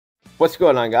What's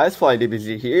going on, guys?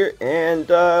 FlyDBZ here, and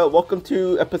welcome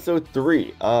to episode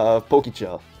 3 of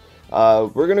PokèChill.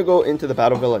 We're gonna go into the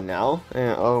Battle Villa now,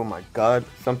 and oh my god,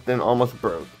 something almost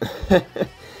broke.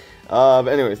 But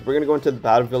anyways, we're gonna go into the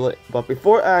Battle Villa, but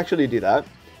before I actually do that,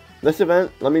 this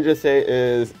event, let me just say,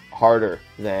 is harder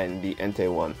than the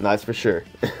Entei one, that's for sure.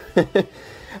 I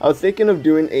was thinking of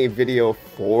doing a video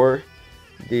for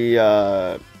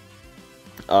the,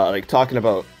 like talking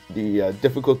about the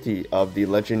difficulty of the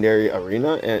Legendary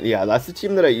Arena, and yeah, that's the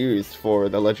team that I used for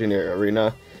the Legendary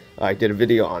Arena. I did a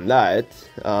video on that,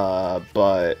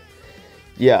 but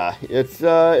yeah, it's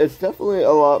definitely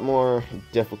a lot more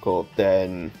difficult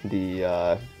than the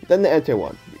Entei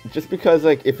one, just because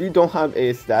like if you don't have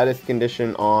a status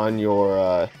condition on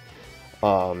your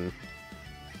on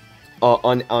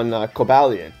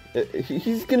Cobalion,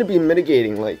 he's gonna be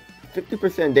mitigating like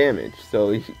 50% damage,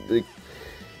 so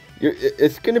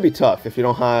it's gonna be tough if you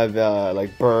don't have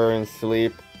like burn,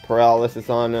 sleep, paralysis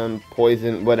on him,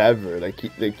 poison, whatever. Like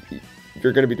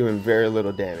you're gonna be doing very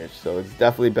little damage. So it's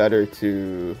definitely better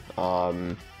to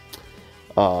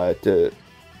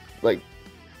like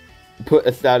put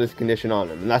a status condition on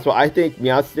him, and that's why I think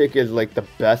Meowstic is like the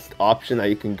best option that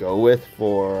you can go with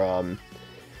for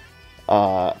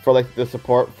like the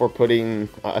support for putting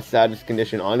a status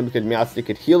condition on him, because Meowstic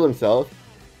could heal himself.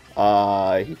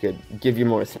 He could give you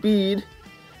more speed,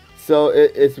 so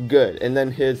it's good. And then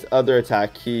his other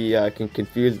attack, he can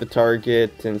confuse the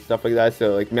target and stuff like that.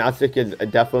 So like Meowstic is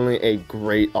definitely a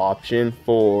great option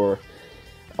for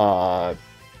like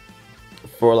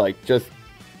just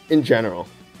in general.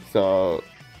 So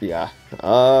yeah.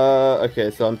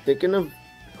 Okay, so I'm thinking of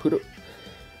who to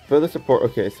for the support.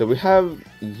 Okay, so we have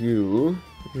you.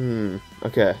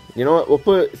 Okay, you know what? We'll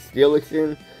put Steelix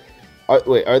in.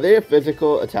 Wait, are they a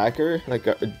physical attacker? Like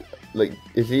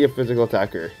is he a physical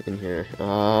attacker in here?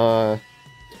 No.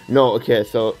 Okay,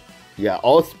 so yeah,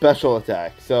 all special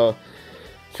attack. So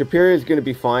Superior is gonna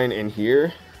be fine in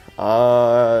here.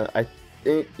 I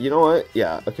think, you know what?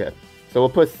 Yeah. Okay, so we'll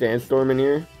put Sandstorm in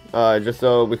here, just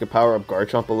so we could power up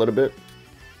Garchomp a little bit,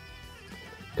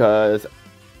 cause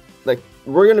like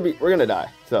we're gonna die.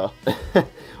 So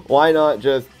why not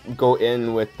just go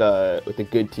in with a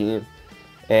good team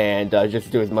and just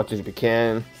do as much as we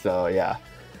can. So yeah,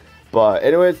 but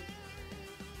anyways,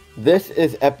 this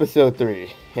is episode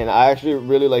 3, and I actually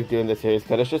really like doing this series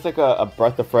because it's just like a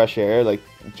breath of fresh air, like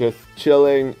just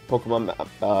chilling Pokemon,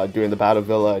 doing the Battle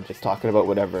Villa, just talking about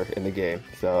whatever in the game.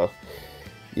 So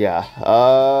yeah,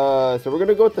 so we're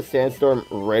gonna go with the Sandstorm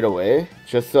right away,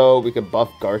 just so we can buff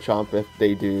Garchomp if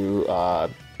they do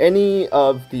any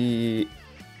of the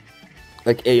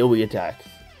like AoE attacks.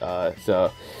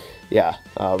 So yeah,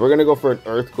 we're gonna go for an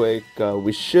Earthquake.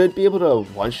 We should be able to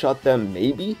one-shot them,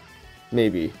 maybe?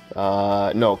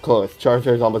 No, close.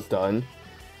 Charizard's almost done.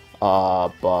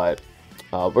 But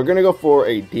we're gonna go for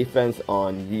a defense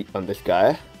on this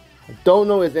guy. I don't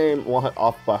know his name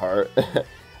off by heart.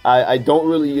 I don't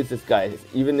really use this guy,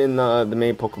 even in the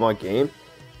main Pokemon game.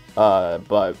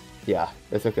 But yeah,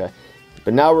 that's okay.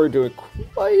 But now we're doing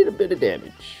quite a bit of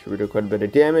damage. We're doing quite a bit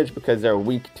of damage because they're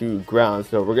weak to ground,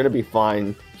 so we're gonna be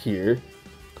fine here.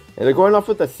 And they're going off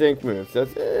with the sync move, so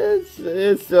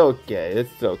it's okay.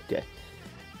 It's okay.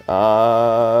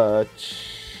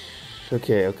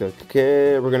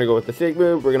 Okay. We're gonna go with the sync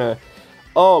move. We're gonna.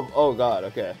 Oh god.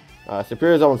 Okay.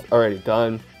 Superior's almost already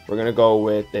done. We're gonna go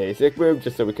with a sync move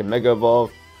just so we can Mega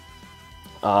Evolve.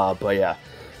 But yeah.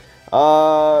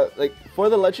 Like for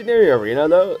the Legendary Arena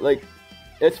though, like,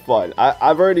 it's fun.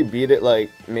 I've already beat it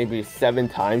like maybe 7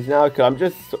 times now, because I'm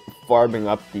just farming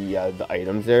up the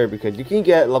items there, because you can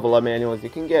get level up manuals, you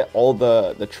can get all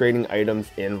the training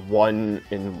items in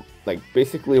like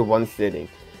basically one sitting.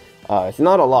 It's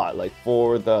not a lot. Like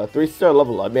for the 3-star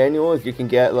level up manuals, you can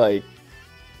get like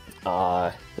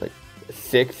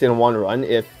 6 in one run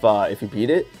if you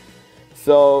beat it.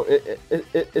 So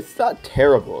it's not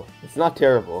terrible. It's not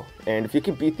terrible. And if you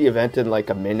can beat the event in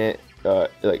like a minute,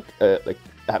 like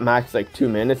at max like 2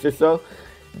 minutes or so,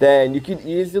 then you can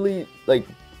easily like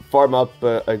farm up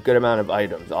a good amount of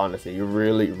items. Honestly, you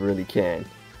really can.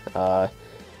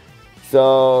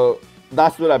 So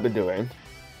that's what I've been doing,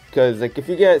 because like if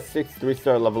you get 6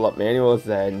 3-star level up manuals,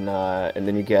 then and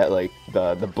then you get like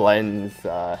the blends,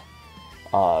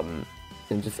 and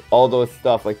just all those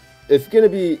stuff, like it's gonna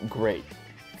be great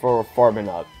for farming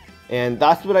up. And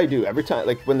that's what I do every time.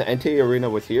 Like when the Entei Arena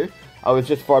was here, I was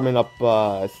just farming up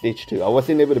stage 2. I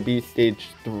wasn't able to beat stage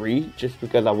 3 just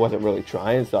because I wasn't really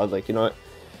trying. So I was like, you know what,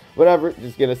 whatever,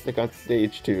 just gonna stick on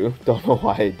stage 2. Don't know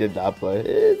why I did that, but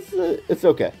it's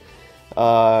okay.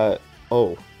 Oh,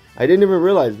 I didn't even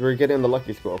realize we were getting the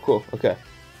lucky scroll. Cool. Okay.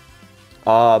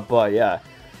 But yeah,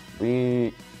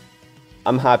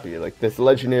 I'm happy. Like this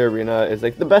legendary arena is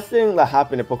like the best thing that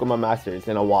happened at Pokemon Masters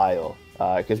in a while.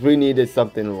 Because we needed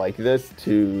something like this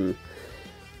to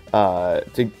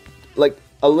like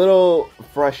a little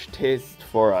fresh taste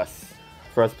for us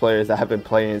players that have been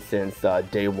playing since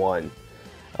day one.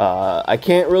 I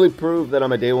can't really prove that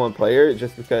I'm a day one player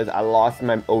just because I lost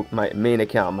my main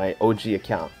account, my OG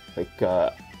account. Like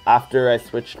after I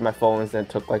switched my phones and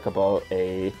took like about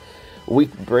a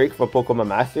week break for Pokemon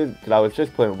Masters because I was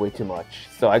just playing way too much.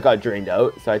 So I got drained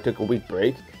out. So I took a week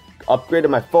break, upgraded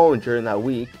my phone during that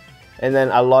week, and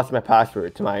then I lost my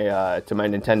password to my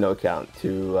Nintendo account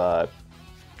to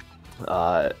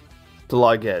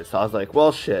log in. So I was like,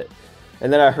 well, shit.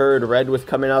 And then I heard Red was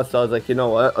coming out, so I was like, you know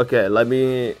what? Okay, let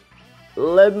me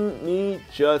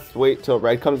just wait till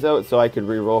Red comes out so I could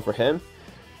re-roll for him.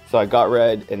 So I got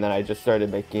Red, and then I just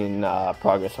started making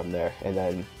progress from there. And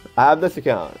then I have this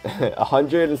account,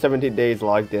 117 days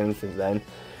logged in since then.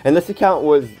 And this account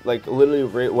was like literally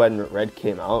right when Red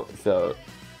came out. So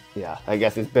yeah, I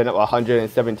guess it's been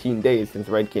 117 days since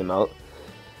Red came out.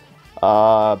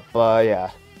 But yeah,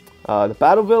 the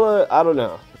Battle Villa, I don't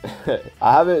know.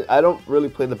 I don't really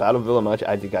play the Battle Villa much,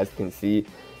 as you guys can see.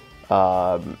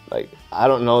 Like I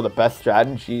don't know the best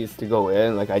strategies to go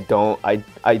in. Like I don't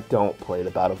play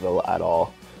the Battle Villa at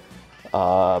all.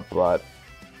 But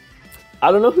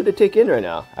I don't know who to take in right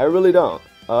now. I really don't.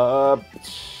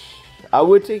 I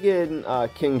would take in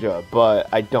Kingdra, but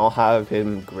I don't have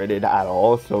him gridded at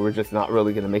all, so we're just not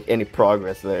really gonna make any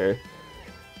progress there.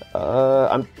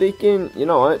 I'm thinking, you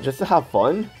know what, just to have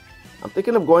fun, I'm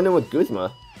thinking of going in with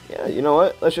Guzma. Yeah, you know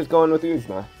what? Let's just go in with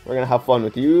Guzma. We're gonna have fun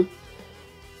with you.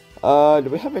 Do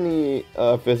we have any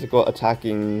physical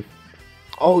attacking?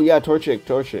 Oh yeah,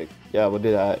 Torchic. Yeah, we'll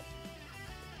do that.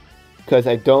 Cause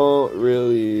I don't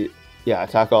really, yeah,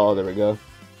 attack all. There we go.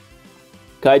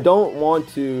 Cause I don't want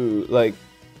to like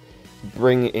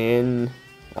bring in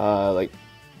like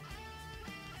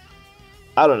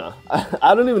I don't know.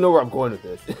 I don't even know where I'm going with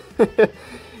this.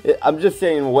 I'm just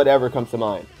saying whatever comes to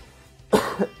mind.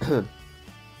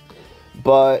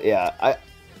 But yeah, I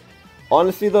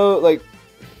honestly though, like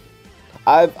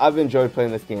I've enjoyed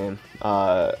playing this game.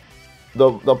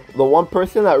 The one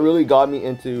person that really got me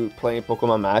into playing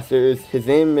Pokemon Masters, his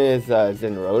name is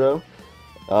Zenroto.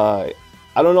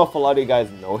 I don't know if a lot of you guys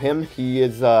know him.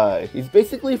 He's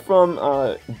basically from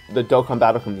the Dokkan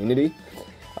Battle community.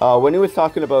 When he was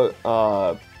talking about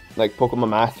like Pokemon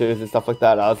Masters and stuff like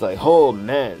that, I was like, oh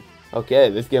man, okay,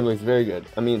 this game looks very good.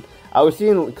 I mean, I was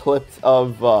seeing clips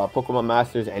of Pokemon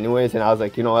Masters anyways, and I was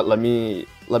like, you know what, let me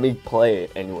play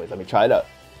it anyways, let me try it out.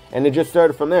 And it just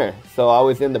started from there. So I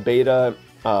was in the beta,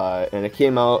 and it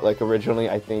came out like originally,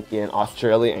 I think, in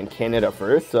Australia and Canada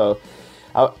first. So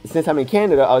since I'm in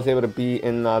Canada, I was able to be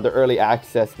in the early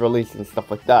access release and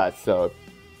stuff like that. So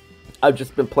I've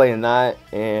just been playing that,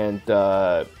 and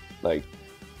like,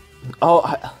 oh,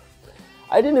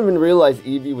 I didn't even realize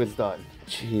Eevee was done.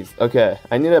 Jeez, okay,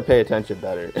 I need to pay attention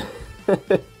better.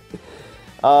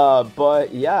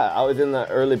 But yeah, I was in the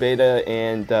early beta,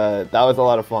 and that was a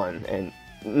lot of fun, and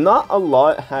not a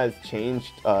lot has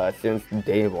changed since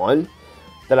day one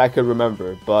that I could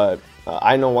remember, but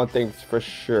I know one thing's for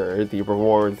sure, the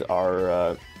rewards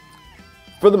are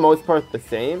for the most part the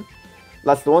same.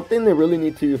 That's the one thing they really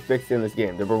need to fix in this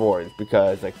game, the rewards,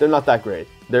 because like they're not that great.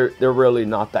 They're really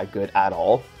not that good at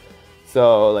all.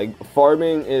 So like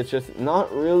farming is just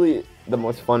not really the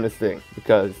most funnest thing,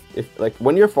 because if like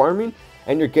when you're farming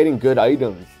and you're getting good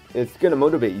items, it's gonna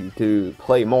motivate you to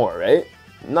play more, right?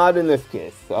 Not in this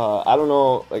case. I don't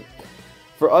know, like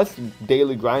for us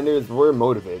daily grinders, we're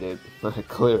motivated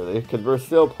clearly because we're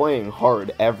still playing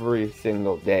hard every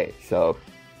single day. So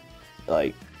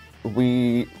like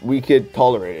we could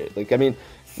tolerate it. Like I mean,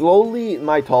 slowly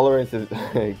my tolerance is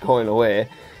going away.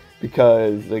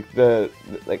 Because like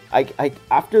I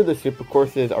after the super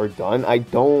courses are done, I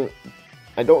don't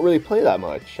really play that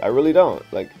much. I really don't.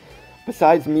 Like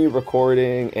besides me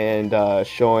recording and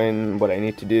showing what I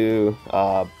need to do,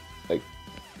 like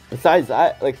besides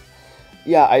that, like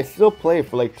yeah, I still play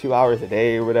for like 2 hours a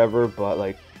day or whatever. But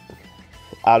like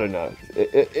I don't know,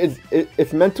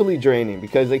 it's mentally draining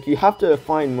because like you have to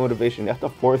find motivation. You have to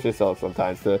force yourself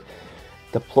sometimes to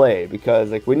play, because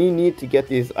like when you need to get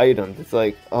these items, it's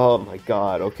like, oh my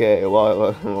god, okay,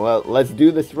 well let's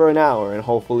do this for an hour, and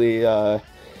hopefully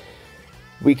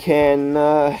we can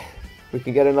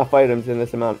get enough items in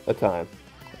this amount of time.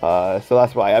 So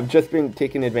that's why I've just been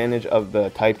taking advantage of the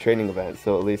type training events,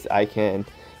 so at least I can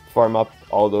farm up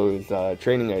all those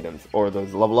training items or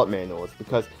those level up manuals,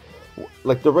 because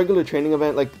like the regular training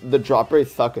event, like the drop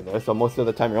rates suck in there, so most of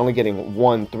the time you're only getting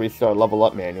one 3-star level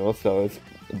up manual, so it's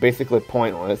basically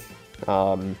pointless.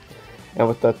 And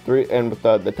with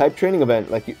the type training event,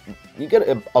 like you get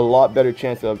a lot better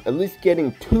chance of at least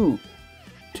getting two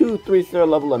 3-star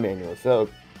level up manuals. So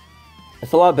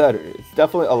it's a lot better. It's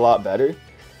definitely a lot better.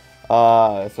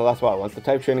 So that's why once the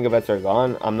type training events are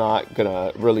gone, I'm not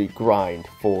gonna really grind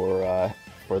for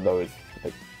those.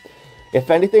 Like, if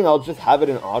anything, I'll just have it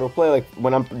in autoplay. Like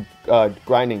when I'm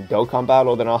grinding Dokkan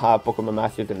Battle, then I'll have Pokemon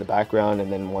Masters in the background,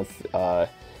 and then once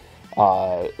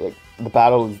like the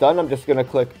battle is done, I'm just gonna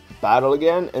click battle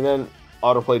again, and then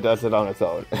autoplay does it on its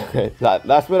own.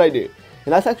 That's what I do,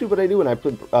 and that's actually what I do when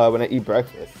I eat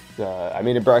breakfast. I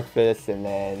made a breakfast, and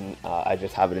then I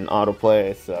just have it in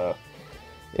autoplay. So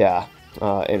yeah,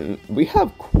 and we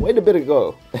have quite a bit to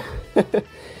go.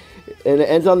 And it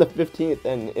ends on the 15th,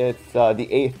 and it's the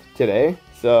 8th today.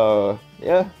 So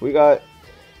yeah, we got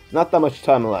not that much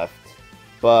time left.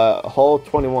 But Hall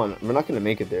 21, we're not going to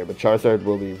make it there, but Charizard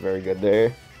will be very good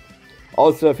there.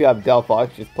 Also, if you have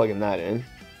Delphox, just plugging that in.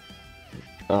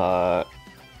 I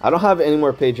don't have any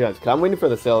more pay gems, because I'm waiting for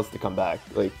the sales to come back.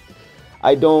 Like,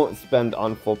 I don't spend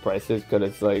on full prices, because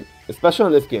it's like, especially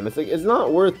on this game, it's like, it's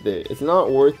not worth it. It's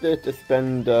not worth it to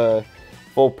spend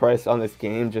full price on this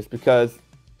game, just because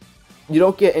you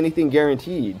don't get anything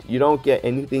guaranteed. You don't get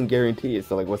anything guaranteed,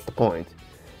 so like, what's the point?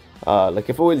 Like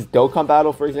if it was Dokkan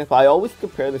Battle, for example, I always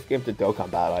compare this game to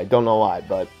Dokkan Battle. I don't know why,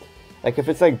 but like if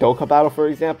it's like Dokkan Battle, for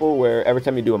example, where every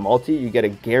time you do a multi, you get a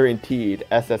guaranteed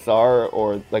SSR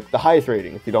or like the highest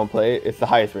rating. If you don't play it, it's the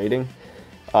highest rating.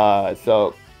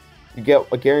 So you get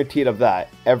a guaranteed of that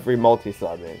every multi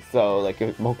summon. So like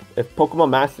if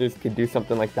Pokemon Masters could do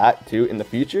something like that too in the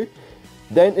future,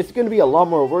 then it's going to be a lot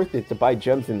more worth it to buy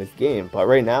gems in this game. But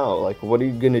right now, like, what are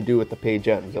you going to do with the paid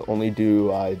gems? You'll only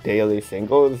do daily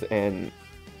singles, and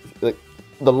like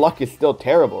the luck is still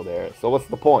terrible there. So what's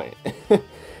the point?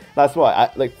 That's why,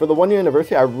 like, for the 1-year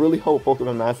anniversary, I really hope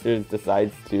Pokemon Masters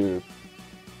decides to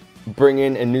bring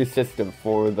in a new system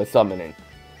for the summoning,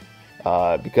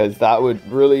 because that would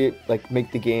really like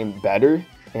make the game better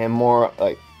and more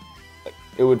like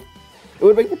it would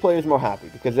make the players more happy,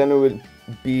 because then it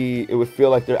would feel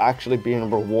like they're actually being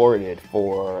rewarded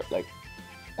for like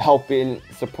helping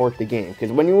support the game.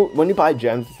 Because when you buy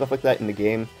gems and stuff like that in the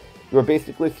game, you're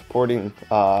basically supporting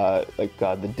the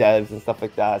devs and stuff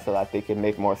like that, so that they can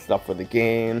make more stuff for the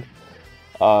game.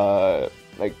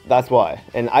 Like that's why,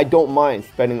 and I don't mind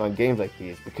spending on games like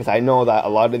these, because I know that a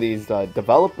lot of these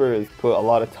developers put a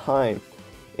lot of time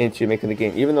into making the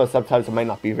game, even though sometimes it might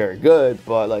not be very good.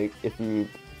 But like if you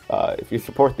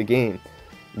support the game,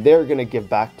 they're gonna give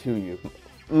back to you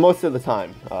most of the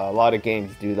time. A lot of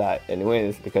games do that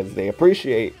anyways, because they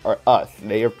appreciate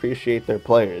they appreciate their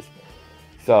players.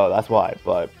 So that's why.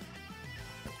 But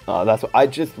that's what I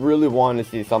just really want to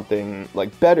see something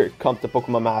like better come to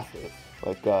Pokemon Masters,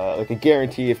 like a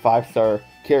guaranteed 5-star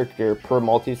character per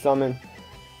multi-summon.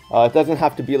 It doesn't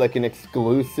have to be like an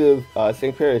exclusive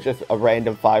sync pair. It's just a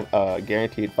random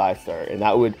guaranteed 5-star, and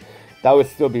that would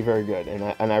still be very good.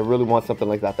 And I really want something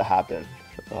like that to happen,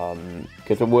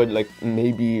 because it would like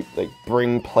maybe like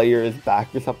bring players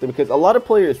back or something. Because a lot of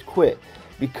players quit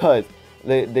because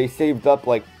they saved up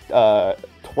like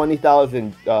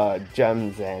 20,000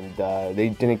 gems, and they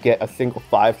didn't get a single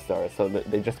 5-star, so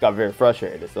they just got very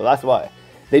frustrated. So that's why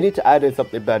they need to add in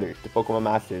something better to Pokemon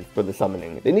Masters for the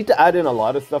summoning. They need to add in a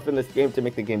lot of stuff in this game to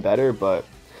make the game better, but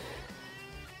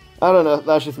I don't know.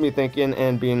 That's just me thinking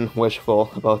and being wishful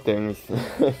about things.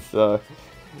 So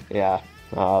yeah,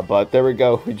 but there we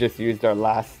go. We just used our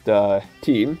last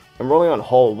team, and we're only on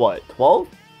hole what, 12?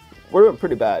 We're doing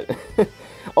pretty bad.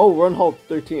 Oh, we're on hole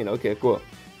 13. Okay, cool.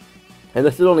 And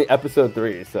this is only episode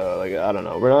 3, so like I don't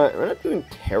know. We're not doing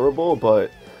terrible,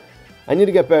 but I need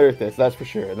to get better at this, that's for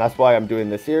sure. And that's why I'm doing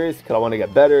this series, because I want to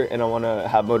get better and I want to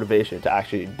have motivation to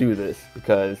actually do this,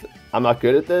 because I'm not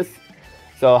good at this.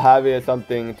 So having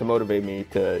something to motivate me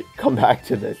to come back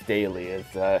to this daily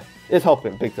is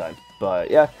helping big time.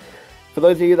 But yeah, for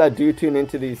those of you that do tune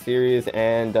into these series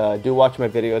and do watch my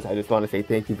videos, I just want to say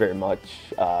thank you very much.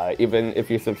 Even if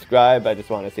you subscribe, I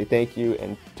just want to say thank you.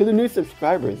 And to the new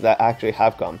subscribers that actually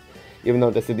have come, even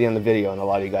though this is the end of the video and a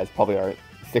lot of you guys probably aren't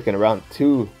sticking around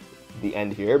to the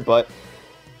end here, but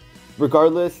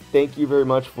regardless, thank you very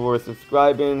much for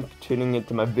subscribing, tuning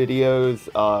into my videos.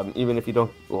 Even if you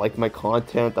don't like my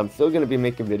content, I'm still going to be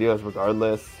making videos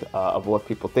regardless of what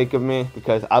people think of me,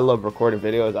 because I love recording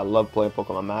videos. I love playing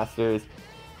Pokemon Masters.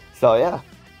 So yeah,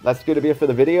 that's going to be it for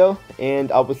the video,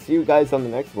 and I will see you guys on the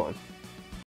next one.